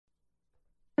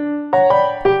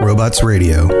Robots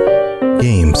Radio.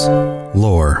 Games,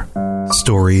 lore,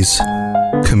 stories,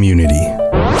 community.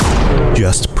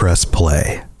 Just press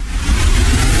play.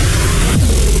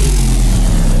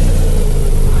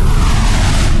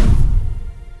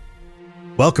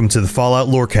 Welcome to the Fallout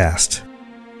Lorecast,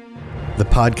 the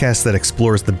podcast that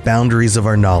explores the boundaries of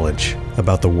our knowledge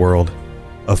about the world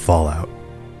of Fallout.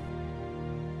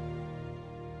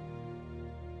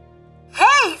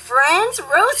 Hey friends,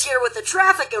 Rose here with the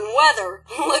traffic and weather.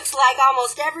 Looks like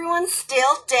almost everyone's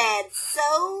still dead, so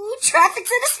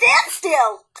traffic's at a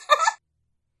standstill.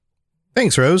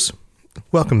 Thanks, Rose.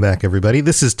 Welcome back, everybody.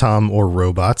 This is Tom, or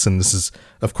Robots, and this is,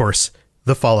 of course,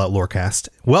 the Fallout Lorecast.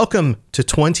 Welcome to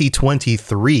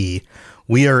 2023.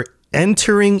 We are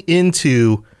entering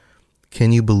into,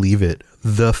 can you believe it,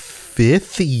 the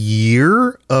 5th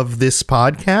year of this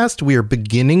podcast. We are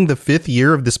beginning the 5th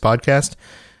year of this podcast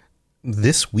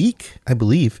this week, I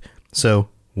believe. So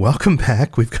welcome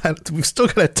back. We've still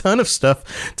got a ton of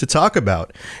stuff to talk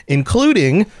about,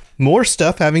 including more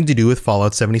stuff having to do with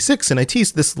Fallout 76. And I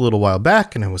teased this a little while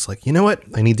back, and I was like, you know what?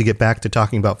 I need to get back to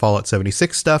talking about Fallout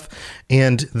 76 stuff.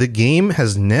 And the game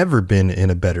has never been in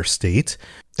a better state.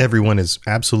 Everyone is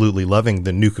absolutely loving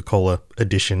the Nuka-Cola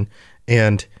edition.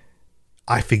 And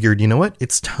I figured, you know what?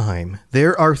 It's time.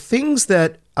 There are things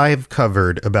that I've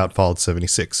covered about Fallout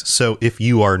 76. So if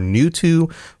you are new to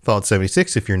Fallout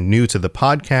 76, if you're new to the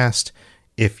podcast,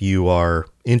 if you are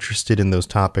interested in those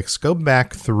topics, go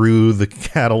back through the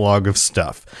catalog of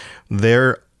stuff.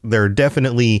 There are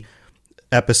definitely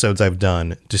episodes I've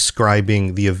done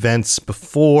describing the events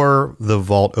before the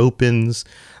vault opens,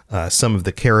 some of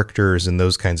the characters and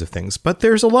those kinds of things. But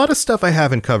there's a lot of stuff I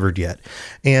haven't covered yet,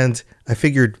 and I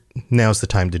figured now's the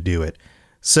time to do it.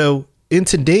 So in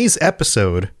today's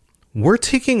episode, we're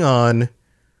taking on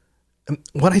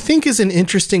what I think is an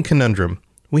interesting conundrum.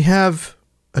 We have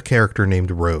a character named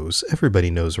Rose.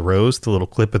 Everybody knows Rose, the little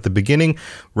clip at the beginning.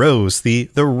 Rose, the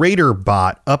raider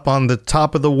bot up on the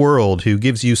top of the world who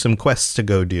gives you some quests to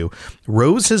go do.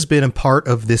 Rose has been a part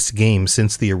of this game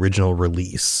since the original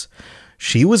release.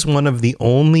 She was one of the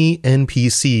only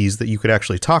NPCs that you could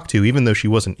actually talk to, even though she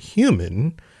wasn't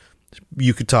human.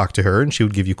 You could talk to her and she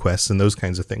would give you quests and those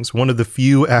kinds of things. One of the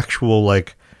few actual,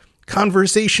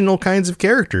 conversational kinds of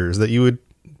characters that you would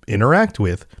interact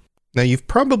with. Now, you've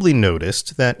probably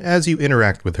noticed that as you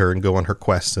interact with her and go on her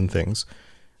quests and things,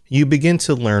 you begin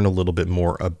to learn a little bit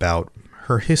more about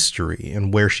her history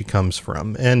and where she comes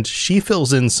from. And she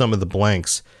fills in some of the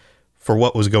blanks for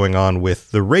what was going on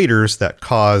with the raiders that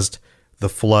caused the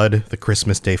flood, the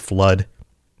Christmas Day flood.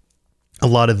 A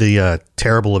lot of the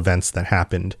terrible events that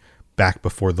happened back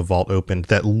before the vault opened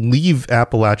that leave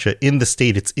Appalachia in the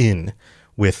state it's in,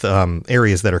 with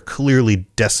areas that are clearly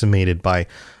decimated by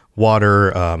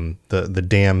water, the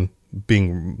dam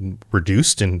being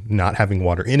reduced and not having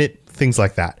water in it, things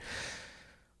like that.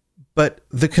 But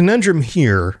the conundrum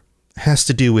here has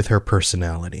to do with her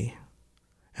personality.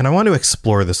 And I want to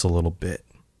explore this a little bit.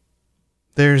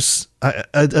 There's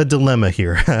a dilemma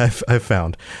here I've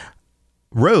found.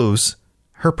 Rose,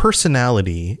 her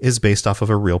personality is based off of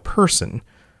a real person,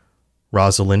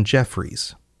 Rosalind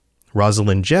Jeffries.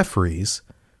 Rosalind Jeffries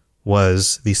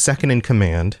was the second in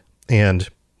command and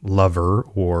lover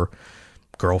or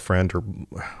girlfriend or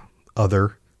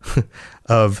other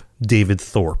of David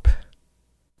Thorpe.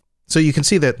 So you can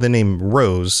see that the name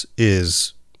Rose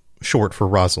is short for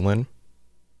Rosalind,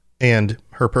 and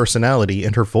her personality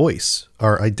and her voice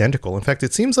are identical. In fact,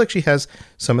 it seems like she has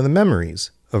some of the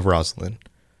memories of Rosalind.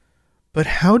 But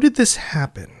how did this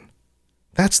happen?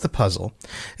 That's the puzzle.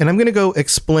 And I'm going to go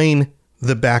explain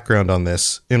the background on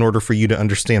this in order for you to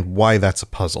understand why that's a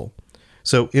puzzle.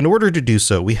 So in order to do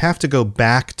so, we have to go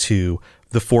back to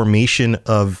the formation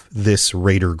of this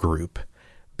raider group,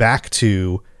 back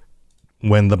to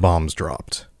when the bombs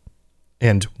dropped.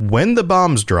 And when the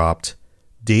bombs dropped,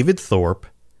 David Thorpe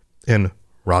and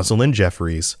Rosalind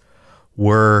Jeffries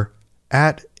were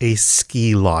at a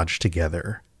ski lodge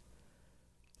together.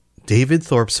 David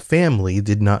Thorpe's family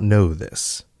did not know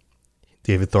this.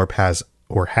 David Thorpe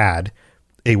had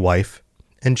a wife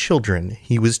and children.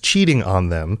 He was cheating on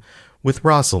them with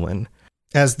Rosalind.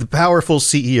 As the powerful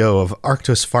CEO of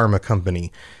Arctos Pharma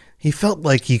Company, he felt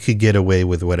like he could get away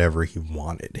with whatever he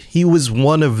wanted. He was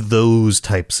one of those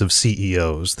types of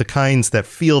CEOs, the kinds that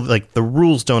feel like the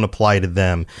rules don't apply to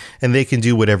them and they can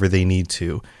do whatever they need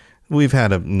to. We've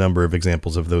had a number of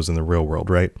examples of those in the real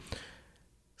world, right?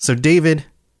 So David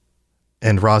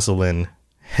and Rosalind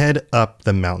head up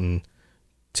the mountain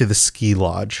to the ski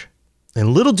lodge.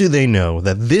 And little do they know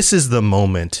that this is the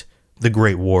moment the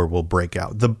Great War will break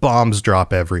out. The bombs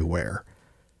drop everywhere.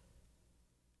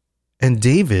 And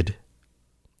David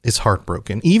is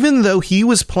heartbroken. Even though he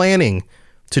was planning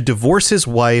to divorce his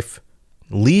wife,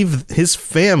 leave his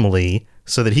family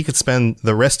so that he could spend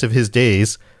the rest of his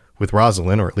days with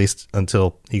Rosalind, or at least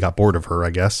until he got bored of her, I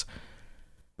guess.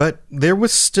 But there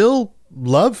was still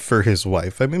love for his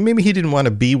wife. I mean, maybe he didn't want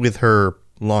to be with her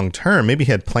long term. Maybe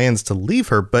he had plans to leave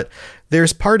her, but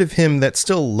there's part of him that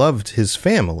still loved his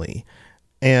family.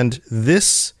 And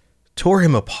this tore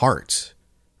him apart.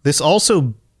 This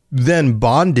also then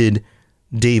bonded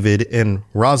David and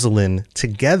Rosalind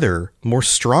together more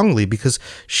strongly because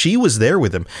she was there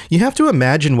with him. You have to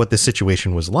imagine what this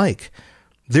situation was like.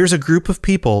 There's a group of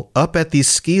people up at these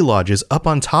ski lodges up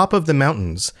on top of the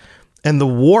mountains, and the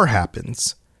war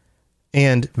happens.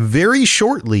 And very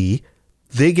shortly,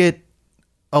 they get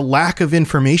a lack of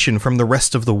information from the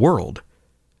rest of the world.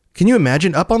 Can you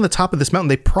imagine? Up on the top of this mountain,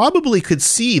 they probably could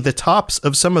see the tops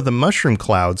of some of the mushroom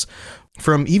clouds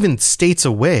from even states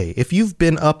away. If you've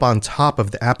been up on top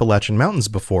of the Appalachian Mountains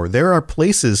before, there are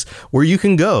places where you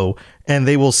can go and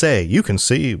they will say, you can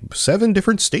see 7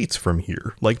 different states from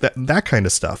here, like that kind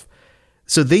of stuff.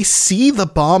 So they see the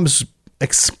bombs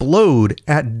explode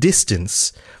at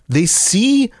distance. They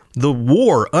see the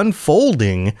war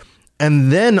unfolding,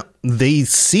 and then they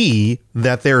see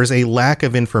that there is a lack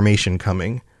of information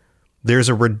coming. There's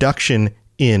a reduction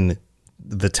in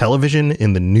the television,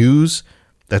 in the news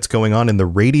that's going on, in the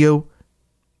radio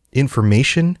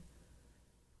information.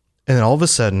 And then all of a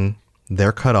sudden,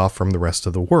 they're cut off from the rest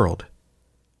of the world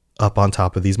up on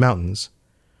top of these mountains.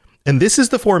 And this is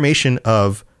the formation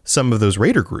of some of those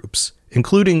raider groups,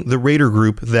 including the raider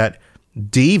group that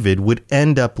David would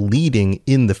end up leading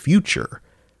in the future.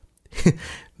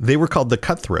 They were called the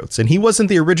Cutthroats, and he wasn't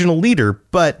the original leader,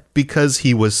 but because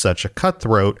he was such a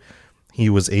cutthroat, he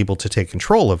was able to take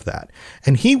control of that.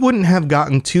 And he wouldn't have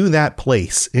gotten to that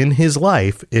place in his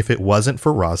life if it wasn't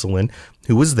for Rosalind,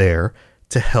 who was there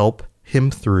to help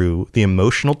him through the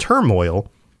emotional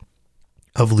turmoil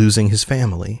of losing his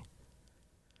family.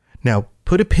 Now,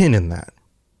 put a pin in that.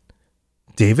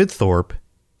 David Thorpe,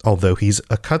 although he's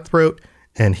a cutthroat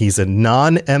and he's a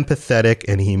non-empathetic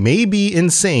and he may be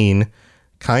insane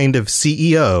kind of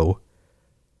CEO,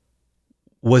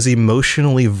 was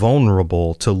emotionally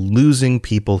vulnerable to losing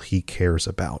people he cares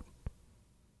about.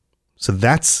 So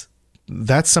that's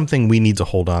something we need to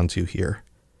hold on to here.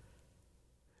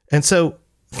 And so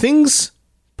things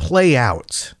play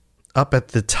out up at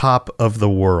the top of the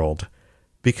world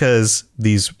because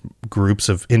these groups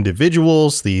of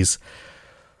individuals, these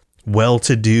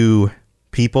well-to-do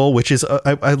people, which is,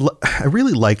 I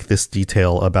really like this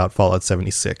detail about Fallout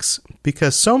 76,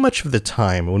 because so much of the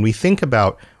time when we think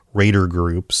about raider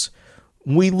groups,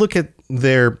 we look at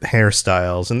their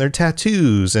hairstyles and their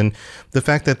tattoos and the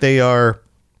fact that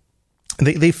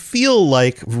they feel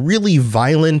like really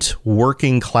violent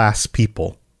working class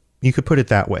people. You could put it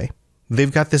that way.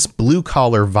 They've got this blue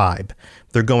collar vibe.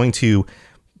 They're going to,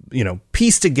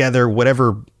 piece together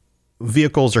whatever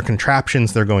vehicles or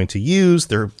contraptions they're going to use.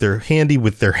 They're handy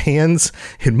with their hands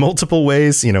in multiple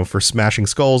ways, for smashing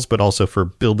skulls, but also for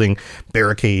building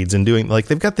barricades and doing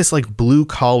they've got this blue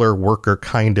collar worker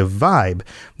kind of vibe.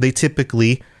 They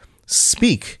typically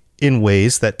speak in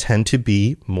ways that tend to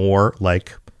be more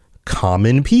like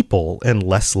common people and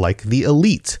less like the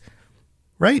elite,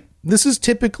 right? This is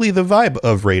typically the vibe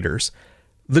of raiders.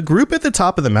 The group at the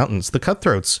top of the mountains, the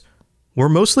Cutthroats, were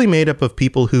mostly made up of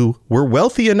people who were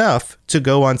wealthy enough to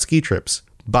go on ski trips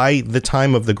by the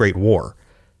time of the Great War.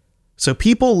 So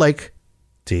people like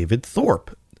David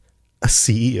Thorpe, a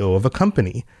CEO of a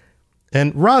company,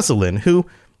 and Rosalind,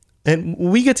 and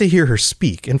we get to hear her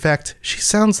speak. In fact, she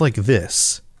sounds like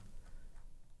this.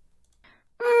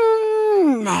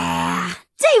 Nah,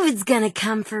 David's gonna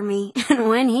come for me, and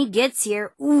when he gets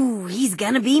here, he's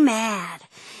gonna be mad.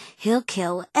 He'll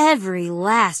kill every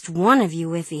last one of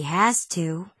you if he has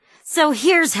to. So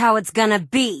here's how it's gonna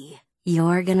be.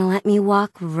 You're gonna let me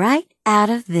walk right out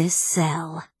of this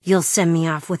cell. You'll send me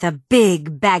off with a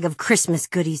big bag of Christmas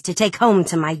goodies to take home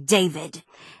to my David.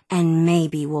 And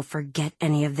maybe we'll forget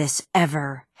any of this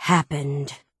ever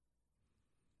happened.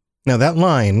 Now that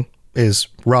line is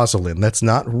Rosalind. That's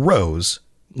not Rose.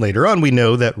 Later on, we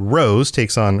know that Rose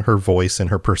takes on her voice and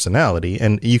her personality,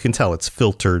 and you can tell it's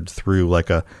filtered through like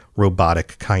a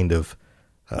robotic kind of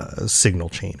signal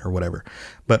chain or whatever.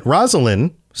 But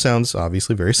Rosalind sounds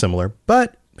obviously very similar,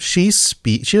 but she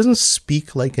doesn't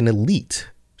speak like an elite.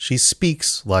 She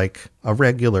speaks like a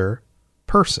regular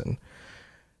person.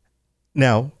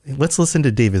 Now, let's listen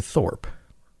to David Thorpe.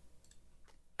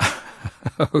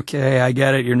 Okay, I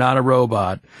get it. You're not a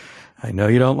robot. I know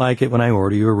you don't like it when I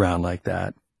order you around like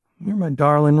that. You're my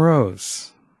darling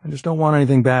Rose. I just don't want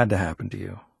anything bad to happen to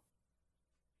you.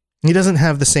 He doesn't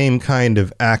have the same kind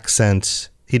of accent.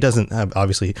 He doesn't have,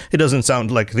 obviously, it doesn't sound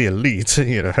like the elite,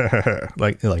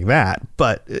 like that,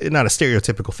 but not a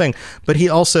stereotypical thing. But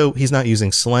he's not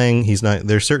using slang.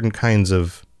 There's certain kinds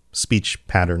of speech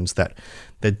patterns that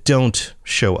don't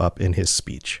show up in his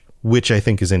speech, which I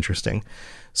think is interesting.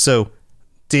 So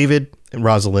David and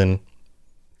Rosalind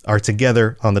are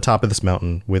together on the top of this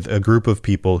mountain with a group of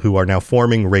people who are now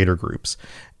forming raider groups,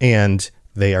 and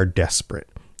they are desperate.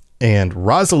 And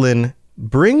Rosalind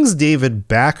brings David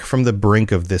back from the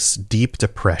brink of this deep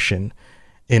depression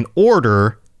in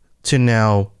order to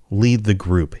now lead the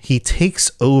group. He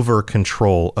takes over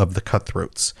control of the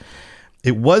Cutthroats.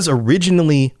 It was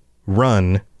originally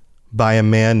run by a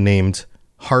man named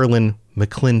Harlan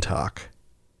McClintock.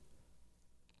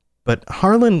 But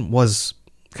Harlan was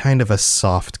kind of a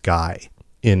soft guy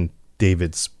in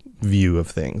David's view of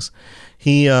things.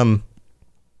 He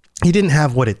didn't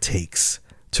have what it takes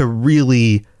to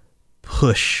really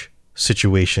push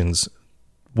situations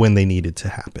when they needed to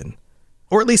happen.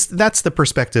 Or at least that's the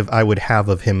perspective I would have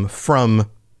of him from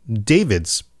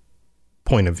David's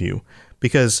point of view,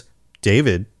 because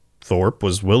David Thorpe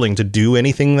was willing to do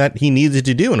anything that he needed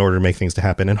to do in order to make things to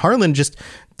happen. And Harlan just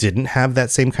didn't have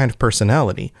that same kind of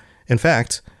personality. In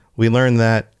fact, we learn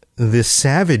that the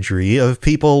savagery of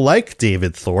people like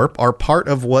David Thorpe are part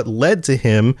of what led to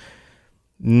him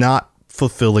not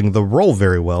fulfilling the role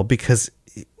very well, because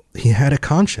he had a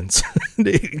conscience.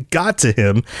 It got to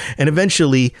him, and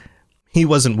eventually he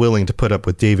wasn't willing to put up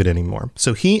with David anymore.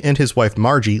 So he and his wife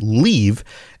Margie leave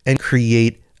and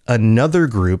create another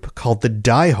group called the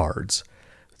Diehards.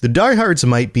 The Diehards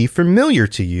might be familiar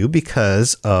to you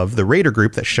because of the Raider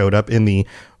group that showed up in the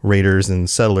Raiders and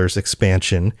Settlers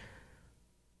expansion.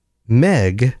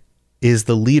 Meg is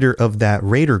the leader of that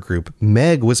Raider group.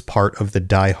 Meg was part of the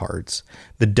Diehards.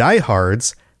 The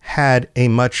Diehards had a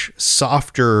much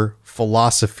softer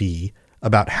philosophy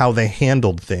about how they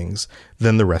handled things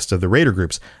than the rest of the Raider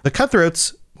groups. The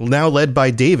Cutthroats, now led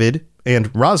by David and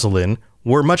Rosalind,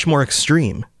 were much more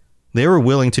extreme. They were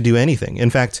willing to do anything. In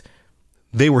fact,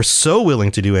 they were so willing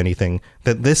to do anything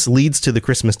that this leads to the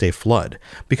Christmas Day flood.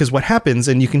 Because what happens,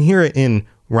 and you can hear it in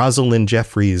Rosalind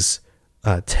Jeffries'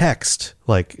 text,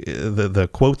 like the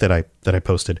quote that I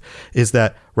posted, is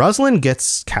that Rosalind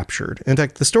gets captured. In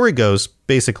fact, the story goes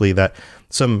basically that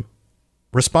some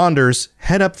responders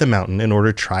head up the mountain in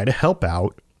order to try to help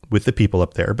out with the people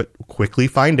up there, but quickly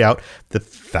find out that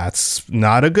that's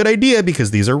not a good idea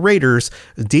because these are raiders.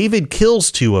 David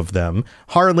kills two of them.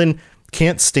 Harlan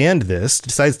can't stand this,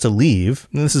 decides to leave.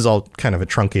 And this is all kind of a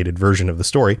truncated version of the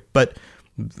story, but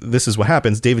this is what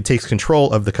happens. David takes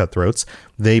control of the Cutthroats.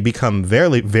 They become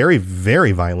very, very,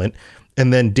 very violent.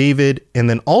 And then David and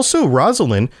then also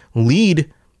Rosalind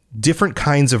lead different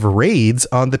kinds of raids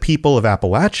on the people of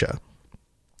Appalachia.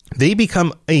 They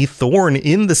become a thorn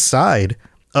in the side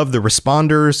of the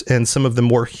responders and some of the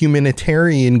more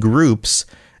humanitarian groups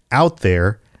out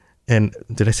there. And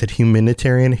did I say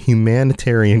humanitarian?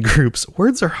 Humanitarian groups.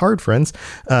 Words are hard, friends.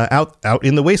 Out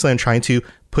in the wasteland trying to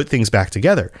put things back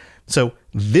together. So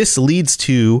this leads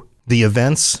to the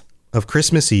events of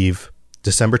Christmas Eve,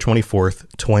 December 24th,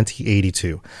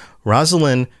 2082.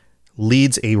 Rosalind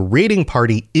leads a raiding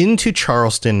party into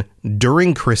Charleston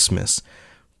during Christmas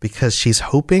because she's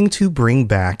hoping to bring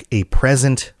back a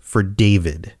present for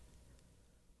David.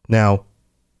 Now,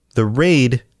 the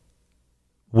raid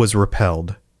was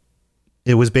repelled.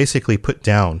 It was basically put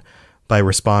down by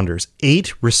responders.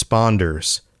 8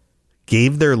 responders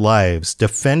gave their lives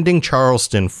defending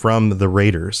Charleston from the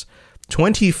raiders.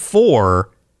 24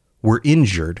 were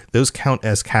injured. Those count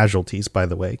as casualties, by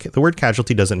the way. The word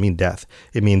casualty doesn't mean death.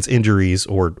 It means injuries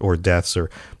or deaths,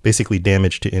 or basically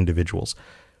damage to individuals.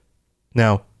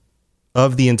 Now,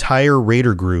 of the entire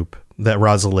raider group that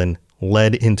Rosalind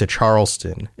led into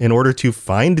Charleston in order to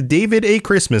find David a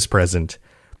Christmas present,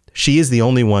 she is the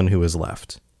only one who is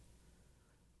left.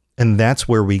 And that's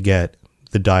where we get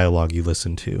the dialogue you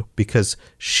listen to, because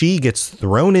she gets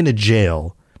thrown into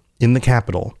jail in the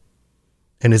Capitol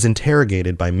and is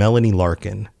interrogated by Melanie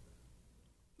Larkin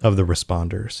of the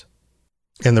responders.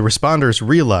 And the responders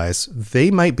realize they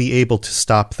might be able to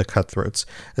stop the Cutthroats,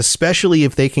 especially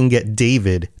if they can get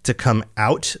David to come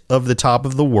out of the top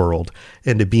of the world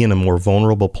and to be in a more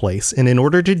vulnerable place. And in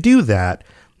order to do that,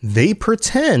 they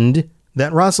pretend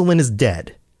that Rosalind is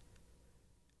dead.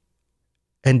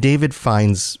 And David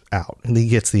finds out, and he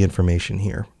gets the information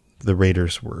here. The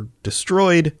raiders were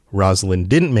destroyed. Rosalind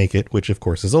didn't make it, which of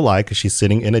course is a lie because she's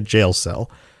sitting in a jail cell.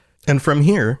 And from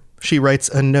here, she writes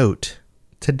a note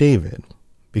to David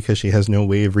because she has no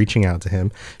way of reaching out to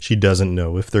him. She doesn't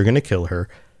know if they're going to kill her.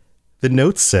 The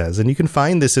note says, and you can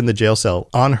find this in the jail cell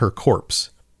on her corpse.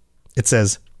 It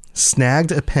says,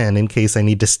 snagged a pen in case I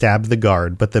need to stab the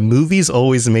guard, but the movies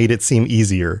always made it seem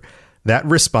easier. That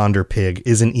responder pig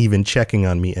isn't even checking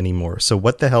on me anymore. So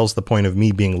what the hell's the point of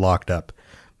me being locked up?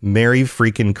 Merry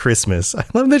freaking Christmas. I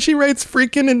love that she writes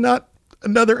freaking and not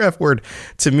another F word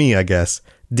to me, I guess.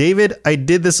 David, I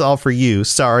did this all for you.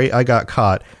 Sorry, I got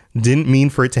caught. Didn't mean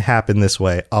for it to happen this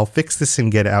way. I'll fix this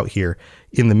and get out here.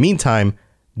 In the meantime,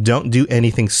 don't do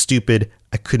anything stupid.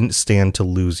 I couldn't stand to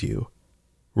lose you.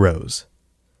 Rose.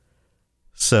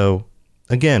 So,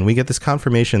 again, we get this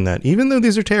confirmation that even though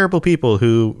these are terrible people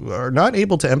who are not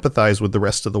able to empathize with the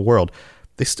rest of the world,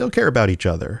 they still care about each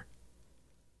other.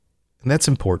 And that's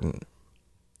important.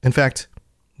 In fact,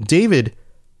 David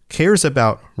cares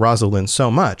about Rosalind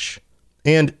so much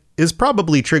and is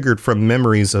probably triggered from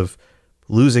memories of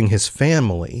losing his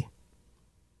family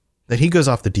that he goes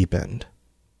off the deep end.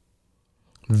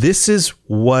 This is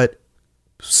what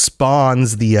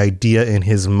spawns the idea in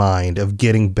his mind of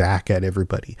getting back at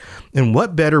everybody. And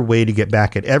what better way to get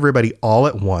back at everybody all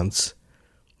at once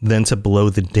than to blow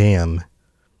the dam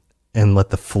and let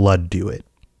the flood do it?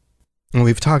 And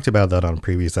we've talked about that on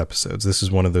previous episodes. This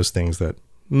is one of those things that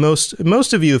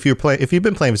most of you, if you've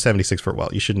been playing with 76 for a while,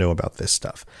 you should know about this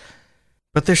stuff.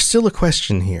 But there's still a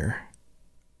question here.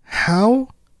 How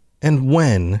and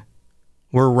when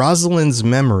were Rosalind's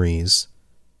memories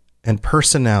and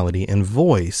personality and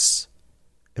voice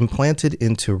implanted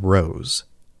into Rose?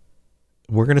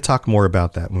 We're going to talk more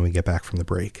about that when we get back from the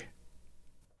break.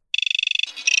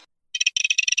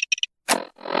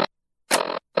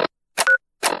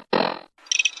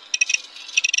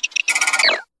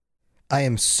 I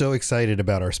am so excited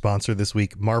about our sponsor this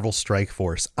week, Marvel Strike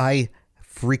Force. I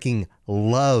freaking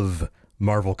love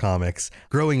Marvel Comics.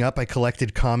 Growing up, I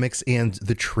collected comics and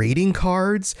the trading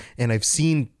cards, and I've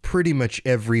seen pretty much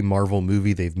every Marvel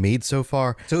movie they've made so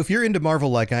far. So if you're into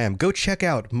Marvel like I am, go check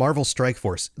out Marvel Strike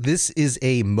Force. This is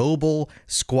a mobile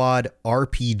squad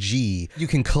RPG. You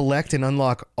can collect and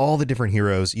unlock all the different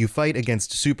heroes. You fight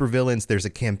against supervillains. There's a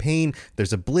campaign,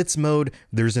 there's a blitz mode,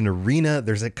 there's an arena,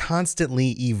 there's a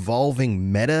constantly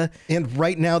evolving meta. And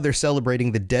right now they're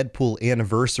celebrating the Deadpool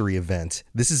anniversary event.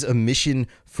 This is a mission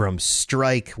from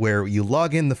Strike where you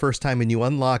log in the first time and you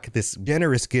unlock this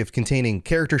generous gift containing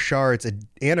character shards, an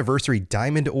anniversary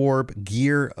diamond orb,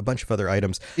 gear, a bunch of other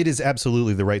items. It is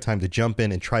absolutely the right time to jump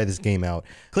in and try this game out.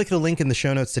 Click the link in the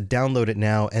show notes to download it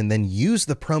now and then use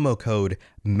the promo code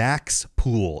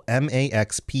MAXPOOL,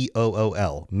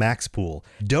 MAXPOOL, MAXPOOL.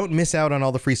 Don't miss out on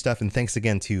all the free stuff, and thanks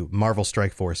again to Marvel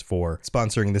Strike Force for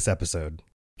sponsoring this episode.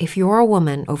 If you're a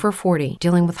woman over 40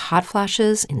 dealing with hot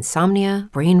flashes, insomnia,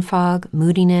 brain fog,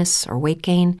 moodiness, or weight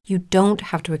gain, you don't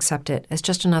have to accept it as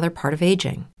just another part of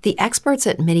aging. The experts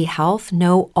at MIDI Health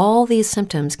know all these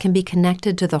symptoms can be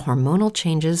connected to the hormonal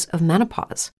changes of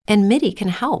menopause. And MIDI can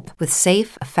help with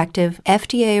safe, effective,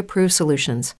 FDA-approved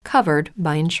solutions covered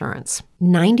by insurance.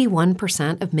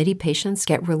 91% of MIDI patients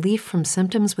get relief from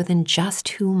symptoms within just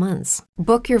 2 months.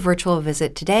 Book your virtual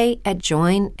visit today at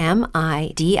joinmidi.com.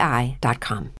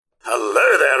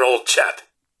 Hello there, old chap.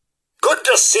 Good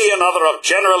to see another of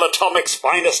General Atomic's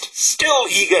finest, still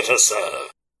eager to serve.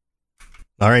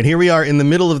 All right, here we are in the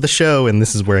middle of the show, and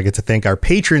this is where I get to thank our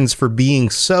patrons for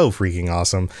being so freaking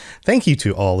awesome. Thank you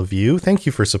to all of you. Thank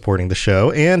you for supporting the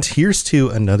show, and here's to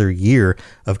another year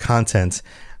of content.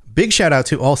 Big shout out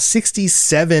to all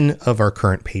 67 of our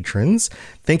current patrons.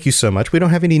 Thank you so much. We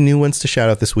don't have any new ones to shout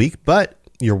out this week, but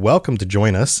you're welcome to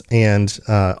join us. And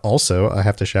also, I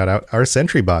have to shout out our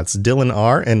Sentry bots, Dylan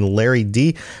R. and Larry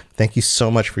D. Thank you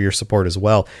so much for your support as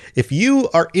well. If you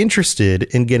are interested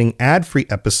in getting ad-free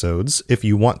episodes, if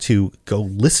you want to go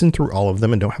listen through all of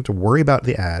them and don't have to worry about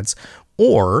the ads,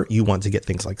 or you want to get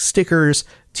things like stickers,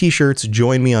 t-shirts,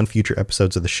 join me on future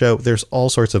episodes of the show, there's all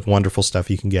sorts of wonderful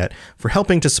stuff you can get for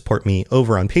helping to support me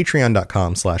over on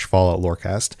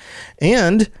patreon.com/FalloutLoreCast.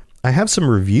 And I have some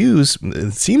reviews.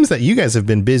 It seems that you guys have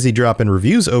been busy dropping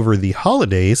reviews over the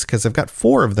holidays because I've got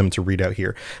 4 of them to read out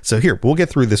here. So here, we'll get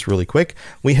through this really quick.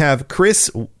 We have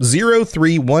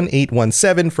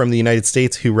Chris031817 from the United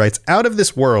States who writes, "Out of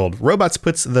this world, Robots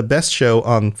puts the best show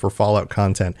on for Fallout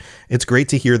content. It's great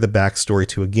to hear the backstory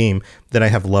to a game that I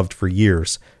have loved for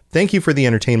years. Thank you for the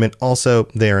entertainment. Also,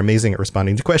 they are amazing at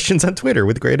responding to questions on Twitter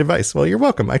with great advice." Well, you're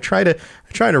welcome. I try to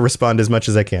respond as much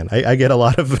as I can. I get a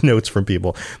lot of notes from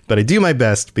people, but I do my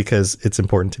best because it's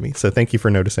important to me. So thank you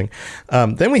for noticing.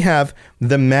 Then we have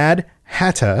the Mad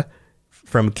Hatta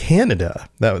from Canada.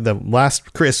 The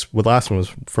last one was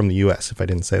from the US, if I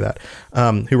didn't say that,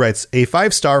 who writes, "A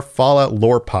 5-star Fallout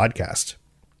lore podcast.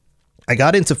 I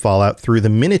got into Fallout through the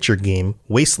miniature game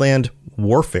Wasteland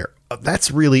Warfare.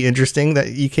 That's really interesting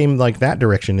that you came like that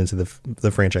direction into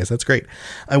the franchise. That's great.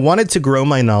 I wanted to grow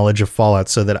my knowledge of Fallout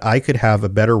so that I could have a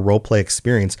better roleplay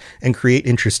experience and create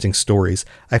interesting stories.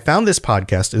 I found this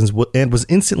podcast and was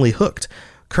instantly hooked.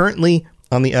 Currently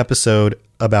on the episode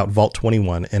about Vault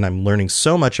 21, and I'm learning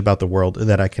so much about the world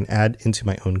that I can add into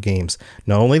my own games.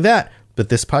 Not only that, but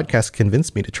this podcast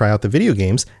convinced me to try out the video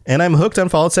games, and I'm hooked on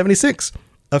Fallout 76.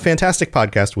 A fantastic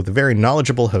podcast with a very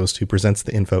knowledgeable host who presents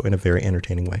the info in a very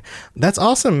entertaining way. That's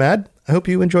awesome, Mad. I hope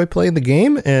you enjoy playing the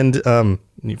game, and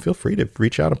you feel free to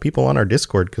reach out to people on our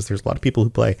Discord because there's a lot of people who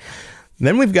play.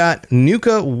 Then we've got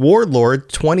Nuka Warlord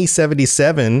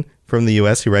 2077 from the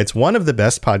US who writes, one of the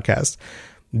best podcasts.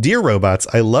 Dear Robots,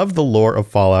 I love the lore of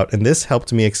Fallout, and this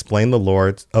helped me explain the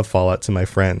lore of Fallout to my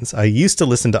friends. I used to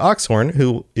listen to Oxhorn,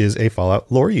 who is a Fallout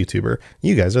lore YouTuber.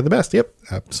 You guys are the best. Yep,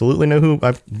 absolutely know who.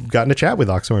 I've gotten to chat with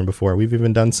Oxhorn before. We've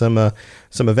even done some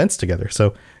events together.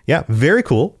 So yeah, very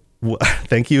cool.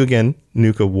 Thank you again,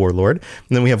 Nuka Warlord.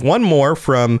 And then we have one more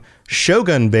from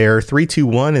Shogun Bear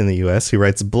 321 in the US who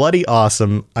writes, bloody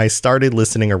awesome. I started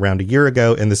listening around a year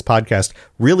ago, and this podcast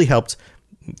really helped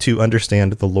to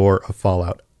understand the lore of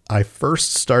Fallout. I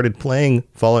first started playing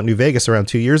Fallout New Vegas around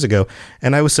 2 years ago,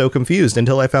 and I was so confused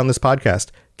until I found this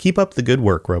podcast. Keep up the good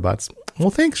work, robots.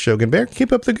 Well, thanks, Shogun Bear.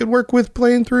 Keep up the good work with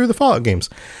playing through the Fallout games.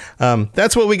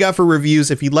 That's what we got for reviews.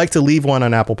 If you'd like to leave one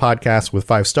on Apple Podcasts with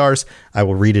 5 stars, I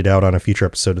will read it out on a future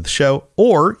episode of the show,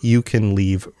 or you can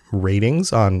leave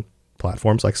ratings on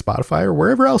platforms like Spotify or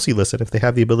wherever else you listen. If they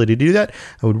have the ability to do that,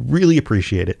 I would really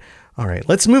appreciate it. All right,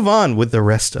 let's move on with the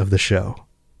rest of the show.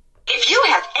 If you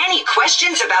have any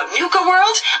questions about Nuka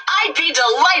World, I'd be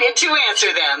delighted to answer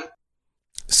them.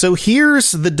 So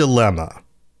here's the dilemma.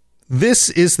 This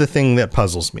is the thing that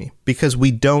puzzles me because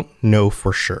we don't know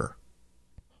for sure.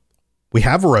 We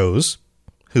have Rose,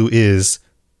 who is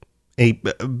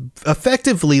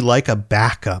effectively like a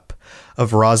backup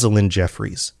of Rosalind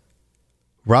Jeffries.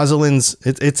 Rosalind's,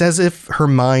 it's as if her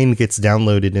mind gets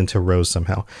downloaded into Rose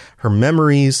somehow. Her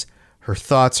memories, her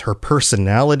thoughts, her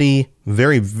personality,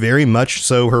 very, very much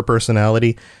so her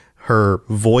personality, her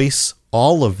voice,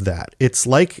 all of that. It's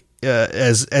like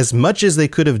as much as they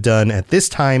could have done at this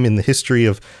time in the history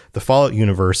of the Fallout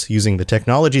universe using the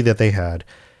technology that they had,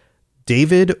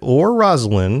 David or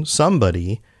Rosalind,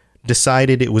 somebody,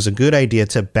 decided it was a good idea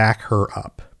to back her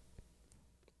up.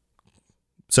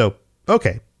 So,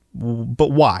 okay,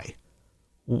 but why?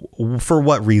 For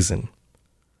what reason?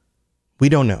 We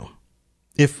don't know.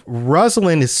 If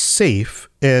Rosalind is safe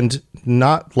and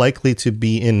not likely to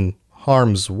be in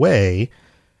harm's way,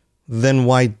 then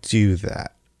why do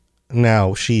that?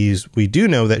 Now, we do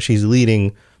know that she's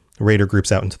leading raider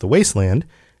groups out into the wasteland,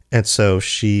 and so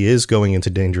she is going into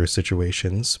dangerous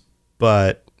situations,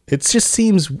 but it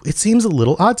seems a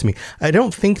little odd to me. I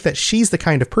don't think that she's the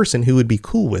kind of person who would be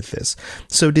cool with this.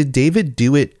 So did David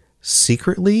do it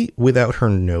secretly without her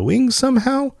knowing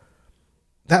somehow?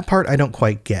 That part I don't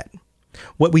quite get.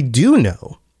 What we do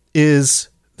know is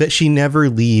that she never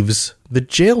leaves the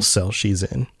jail cell she's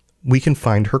in. We can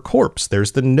find her corpse.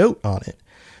 There's the note on it.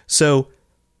 So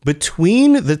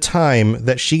between the time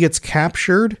that she gets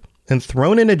captured and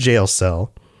thrown in a jail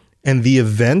cell and the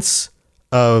events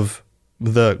of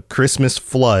the Christmas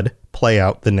flood play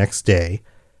out the next day,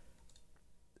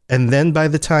 and then by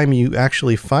the time you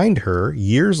actually find her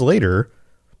years later,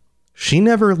 she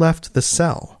never left the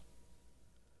cell.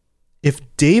 If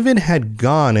David had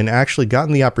gone and actually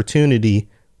gotten the opportunity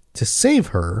to save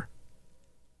her,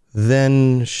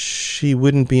 then she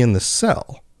wouldn't be in the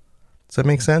cell. Does that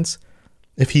make sense?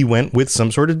 If he went with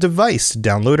some sort of device to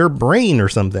download her brain or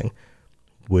something,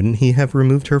 wouldn't he have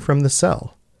removed her from the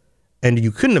cell? And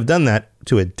you couldn't have done that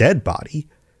to a dead body,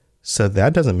 so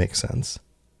that doesn't make sense.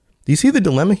 Do you see the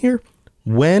dilemma here?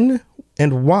 When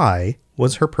and why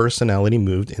was her personality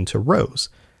moved into Rose?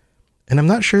 And I'm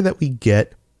not sure that we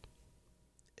get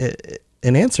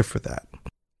an answer for that.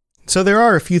 So there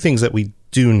are a few things that we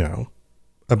do know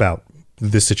about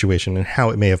this situation and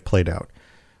how it may have played out.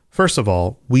 First of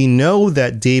all, we know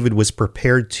that David was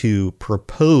prepared to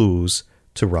propose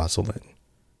to Rosalind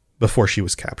before she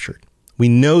was captured. We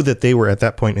know that they were at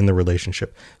that point in the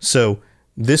relationship. So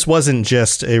this wasn't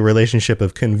just a relationship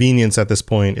of convenience at this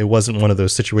point. It wasn't one of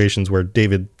those situations where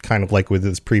David, kind of like with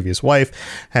his previous wife,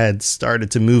 had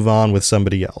started to move on with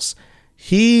somebody else.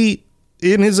 He,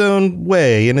 in his own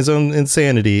way, in his own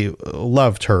insanity,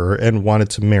 loved her and wanted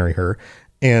to marry her.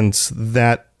 And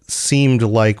that seemed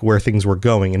like where things were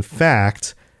going. In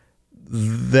fact,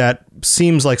 that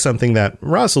seems like something that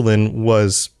Rosalind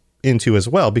was into as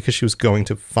well, because she was going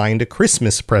to find a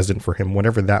Christmas present for him,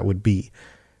 whatever that would be.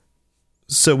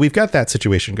 So we've got that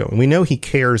situation going. We know he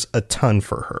cares a ton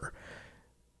for her.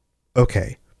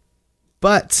 Okay.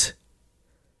 But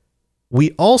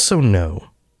we also know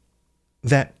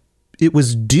that it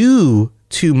was due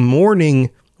to mourning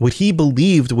what he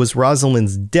believed was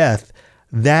Rosalind's death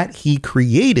that he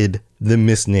created the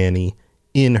Miss Nanny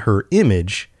in her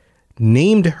image,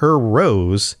 named her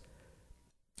Rose,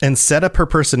 and set up her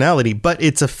personality. But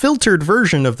it's a filtered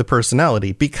version of the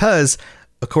personality because,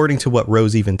 according to what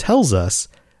Rose even tells us,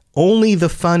 only the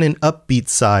fun and upbeat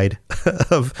side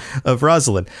of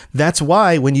Rosalind. That's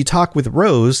why when you talk with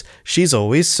Rose, she's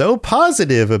always so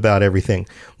positive about everything.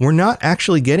 We're not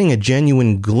actually getting a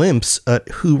genuine glimpse at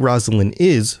who Rosalind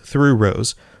is through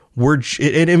Rose.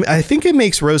 I think it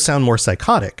makes Rose sound more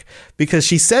psychotic because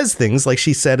she says things like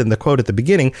she said in the quote at the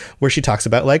beginning where she talks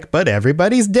about like, but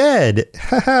everybody's dead.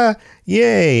 Haha,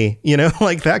 yay. You know,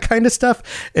 like that kind of stuff.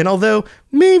 And although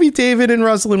maybe David and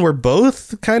Rosalind were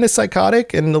both kind of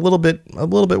psychotic and a little bit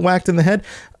whacked in the head,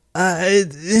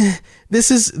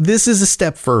 this is a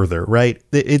step further, right?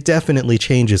 It definitely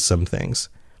changes some things.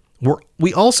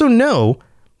 We also know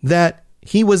that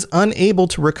he was unable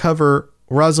to recover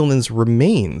Rosalind's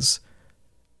remains.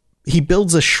 He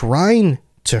builds a shrine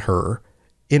to her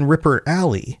in Ripper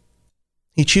Alley.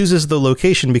 He chooses the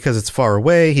location because it's far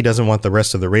away. He doesn't want the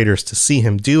rest of the raiders to see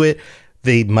him do it.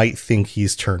 They might think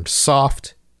he's turned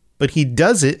soft, but he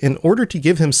does it in order to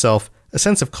give himself a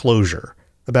sense of closure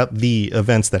about the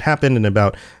events that happened and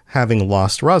about having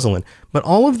lost Rosalind. But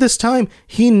all of this time,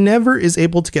 he never is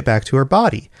able to get back to her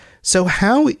body. So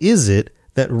how is it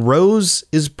that Rose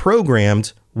is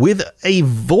programmed with a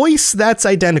voice that's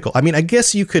identical? I mean, I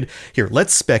guess you could... Here,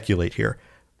 let's speculate here.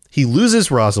 He loses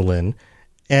Rosalind,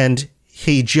 and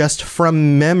he just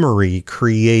from memory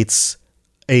creates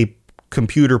a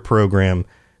computer program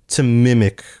to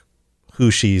mimic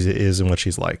who she is and what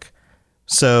she's like.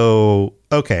 So,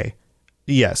 okay.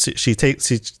 Yes, she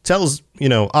tells,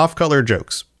 off-color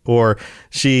jokes, or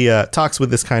she talks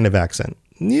with this kind of accent.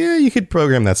 Yeah, you could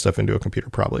program that stuff into a computer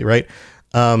probably, right?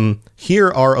 Here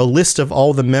are a list of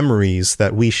all the memories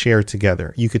that we share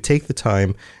together. You could take the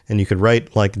time and you could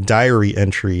write like diary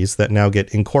entries that now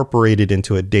get incorporated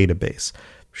into a database.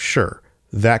 Sure,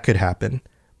 that could happen.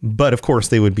 But of course,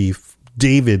 they would be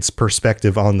David's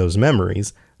perspective on those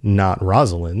memories, not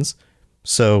Rosalind's.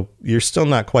 So you're still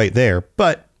not quite there,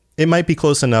 but it might be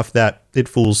close enough that it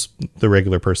fools the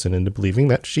regular person into believing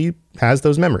that she has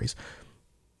those memories.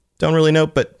 Don't really know,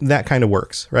 but that kind of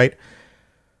works, right?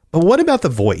 But what about the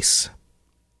voice?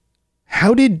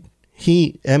 How did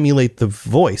he emulate the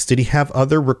voice? Did he have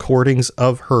other recordings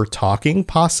of her talking,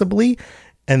 possibly,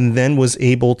 and then was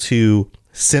able to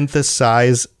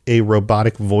synthesize a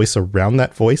robotic voice around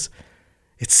that voice?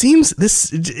 It seems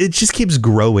it just keeps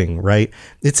growing, right?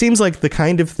 It seems like the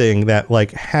kind of thing that,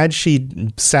 like, had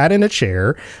she sat in a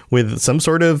chair with some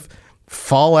sort of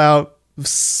Fallout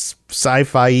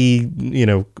sci-fi,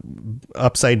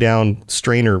 upside down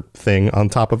strainer thing on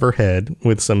top of her head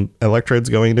with some electrodes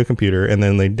going into a computer, and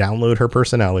then they download her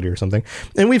personality or something.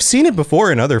 And we've seen it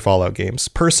before in other Fallout games,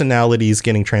 personalities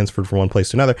getting transferred from one place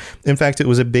to another. In fact, it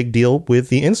was a big deal with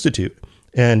the Institute,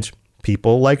 and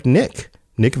people like Nick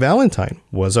Valentine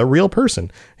was a real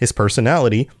person. His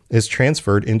personality is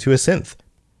transferred into a synth.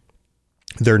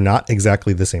 They're not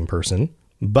exactly the same person,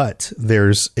 but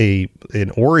there's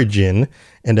an origin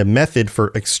and a method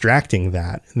for extracting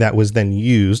that was then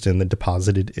used and then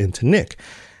deposited into Nick.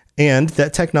 And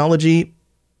that technology,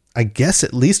 I guess,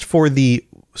 at least for the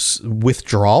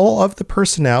withdrawal of the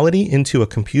personality into a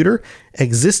computer,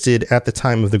 existed at the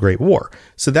time of the Great War.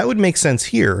 So that would make sense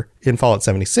here in Fallout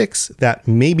 76 that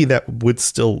maybe that would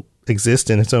still exist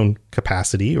in its own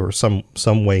capacity, or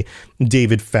some way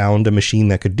David found a machine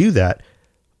that could do that.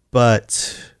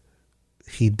 But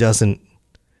he doesn't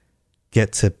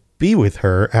get to be with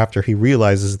her after he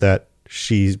realizes that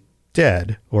she's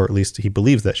dead, or at least he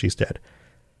believes that she's dead.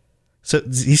 So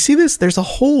you see this? There's a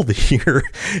hole here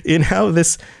in how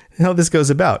this goes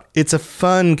about. It's a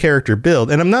fun character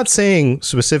build. And I'm not saying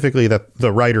specifically that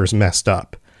the writers messed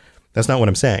up. That's not what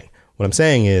I'm saying. What I'm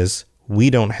saying is we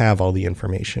don't have all the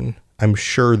information. I'm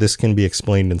sure this can be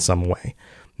explained in some way.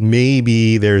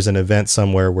 Maybe there's an event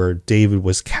somewhere where David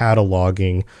was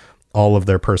cataloging all of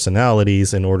their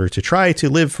personalities in order to try to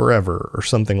live forever or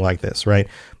something like this, right?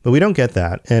 But we don't get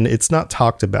that. And it's not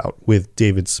talked about with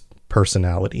David's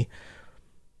personality.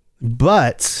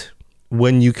 But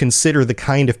when you consider the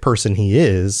kind of person he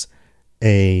is,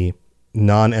 a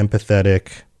non-empathetic,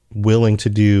 willing to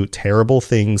do terrible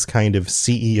things kind of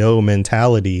CEO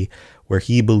mentality where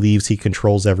he believes he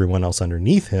controls everyone else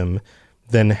underneath him,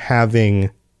 then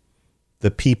having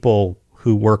the people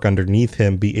who work underneath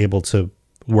him be able to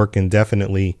work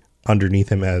indefinitely underneath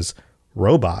him as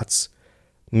robots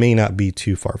may not be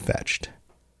too far-fetched.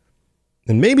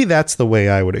 And maybe that's the way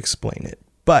I would explain it.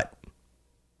 But,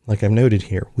 like I've noted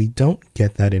here, we don't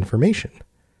get that information.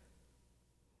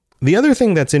 The other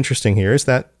thing that's interesting here is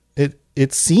that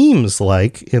it seems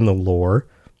like in the lore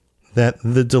that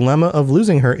the dilemma of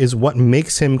losing her is what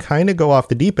makes him kind of go off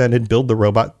the deep end and build the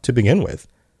robot to begin with.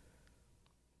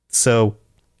 So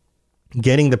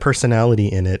getting the personality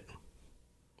in it,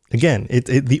 again,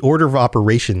 the order of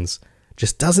operations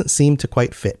just doesn't seem to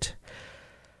quite fit.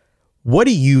 What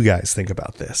do you guys think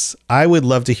about this? I would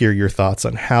love to hear your thoughts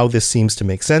on how this seems to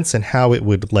make sense and how it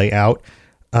would lay out.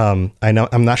 I know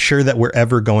I'm not sure that we're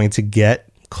ever going to get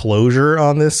closure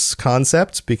on this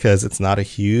concept because it's not a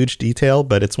huge detail,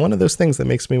 but it's one of those things that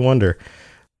makes me wonder.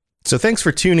 So thanks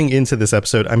for tuning into this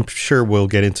episode. I'm sure we'll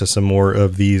get into some more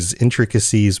of these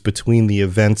intricacies between the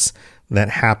events that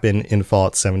happen in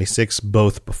Fallout 76,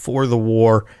 both before the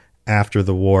war, after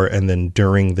the war, and then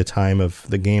during the time of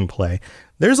the gameplay.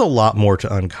 There's a lot more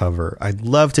to uncover. I'd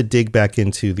love to dig back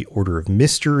into the Order of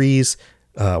Mysteries,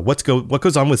 what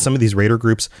goes on with some of these raider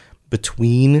groups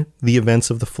between the events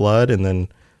of the Flood and then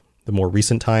the more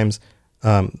recent times.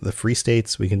 The Free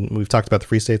States, we've talked about the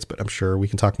Free States, but I'm sure we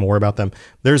can talk more about them.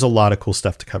 There's a lot of cool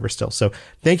stuff to cover still. So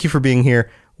thank you for being here.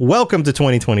 Welcome to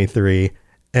 2023.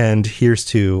 And here's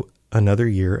to another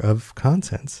year of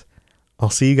content. I'll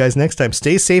see you guys next time.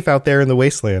 Stay safe out there in the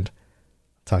wasteland.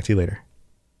 Talk to you later.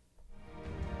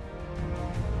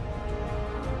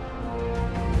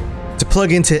 To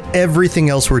plug into everything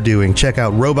else we're doing, check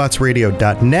out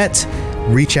robotsradio.net.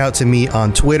 Reach out to me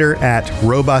on Twitter at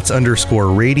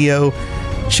robots_radio.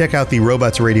 Check out the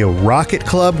Robots Radio Rocket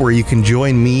Club, where you can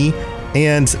join me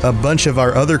and a bunch of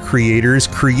our other creators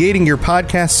creating your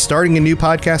podcast, starting a new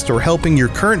podcast, or helping your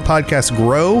current podcast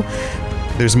grow.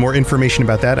 There's more information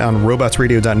about that on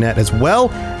robotsradio.net as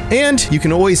well. And you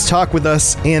can always talk with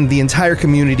us and the entire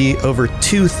community, over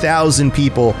 2,000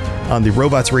 people on the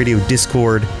Robots Radio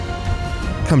Discord.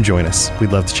 Come join us.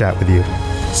 We'd love to chat with you.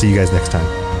 See you guys next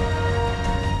time.